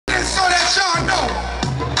y'all know,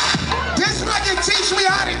 this record teach me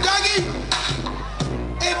how to Dougie.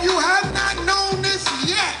 If you have not known this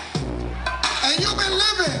yet, and you've been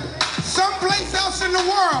living someplace else in the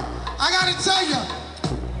world, I gotta tell you,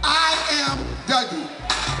 I am Dougie.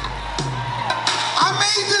 I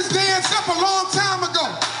made this dance up a long time ago.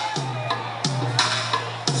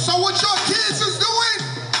 So what your kids is doing,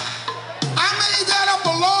 I made that up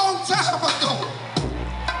a long time ago.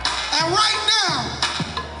 And right now,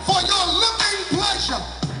 for your living pleasure,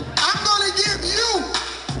 I'm gonna give you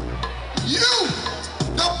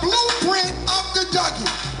the blueprint of the Dougie.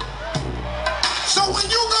 So when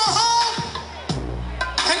you go home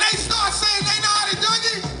and they start saying they know how to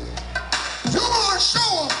Dougie, you're gonna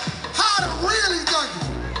show them how to really Dougie.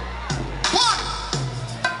 But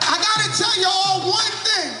I gotta tell you all one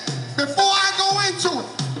thing before I go into it.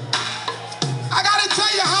 I gotta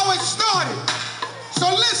tell you how it started. So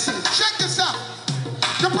listen, check this out.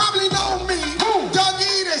 You probably know me,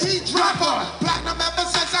 Dougie the Heat Dropper. Platinum ever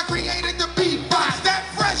since I created the beatbox. That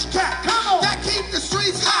fresh cat, that keep the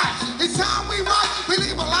streets hot. It's time we rock, we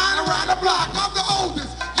leave a line around the block of the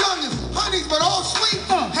oldest, youngest, honeys, but all sweet.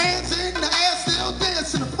 Hands in the air, still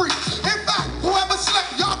dancing the freak. In fact, whoever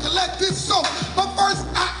slept, y'all can let this soak. But first,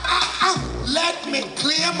 let me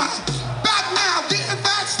clear my back now, getting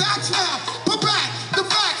back stacks now. Put back the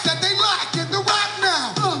facts that they lack in the rap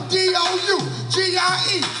now.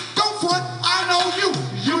 D-O-U-G-I-E. Don't front, I know you,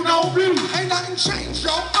 you know me. Ain't nothing changed,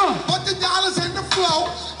 yo, but the dollars and the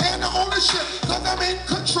flow and the ownership, cause I'm in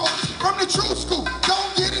control from the true school.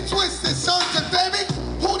 Don't get it twisted, sons and baby.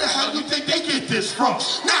 Who the hell you think they get this from?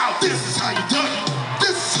 Now this is how you do it.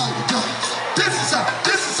 This is how you do it. This is how you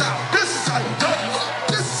do it. This is how you do it.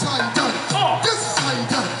 This is how you do it.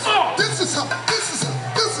 This is how you do it.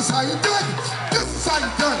 This is how you do it. This is how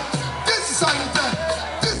you do it. This is how you do it.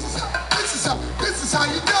 This is how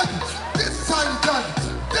you do it. This is how you do it.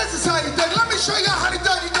 This is how you do it. Let me show you how the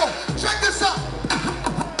Dougie go. Check this out.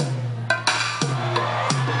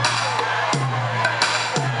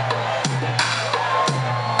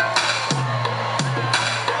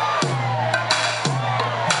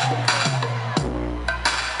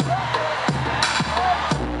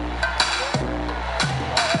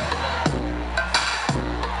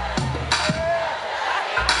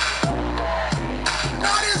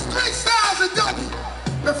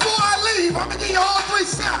 Before I leave, I'm gonna give you all three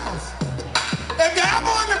styles. If you're ever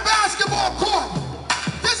on the basketball court,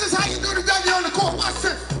 this is how you do the Dougie on the court. Watch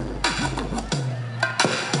this.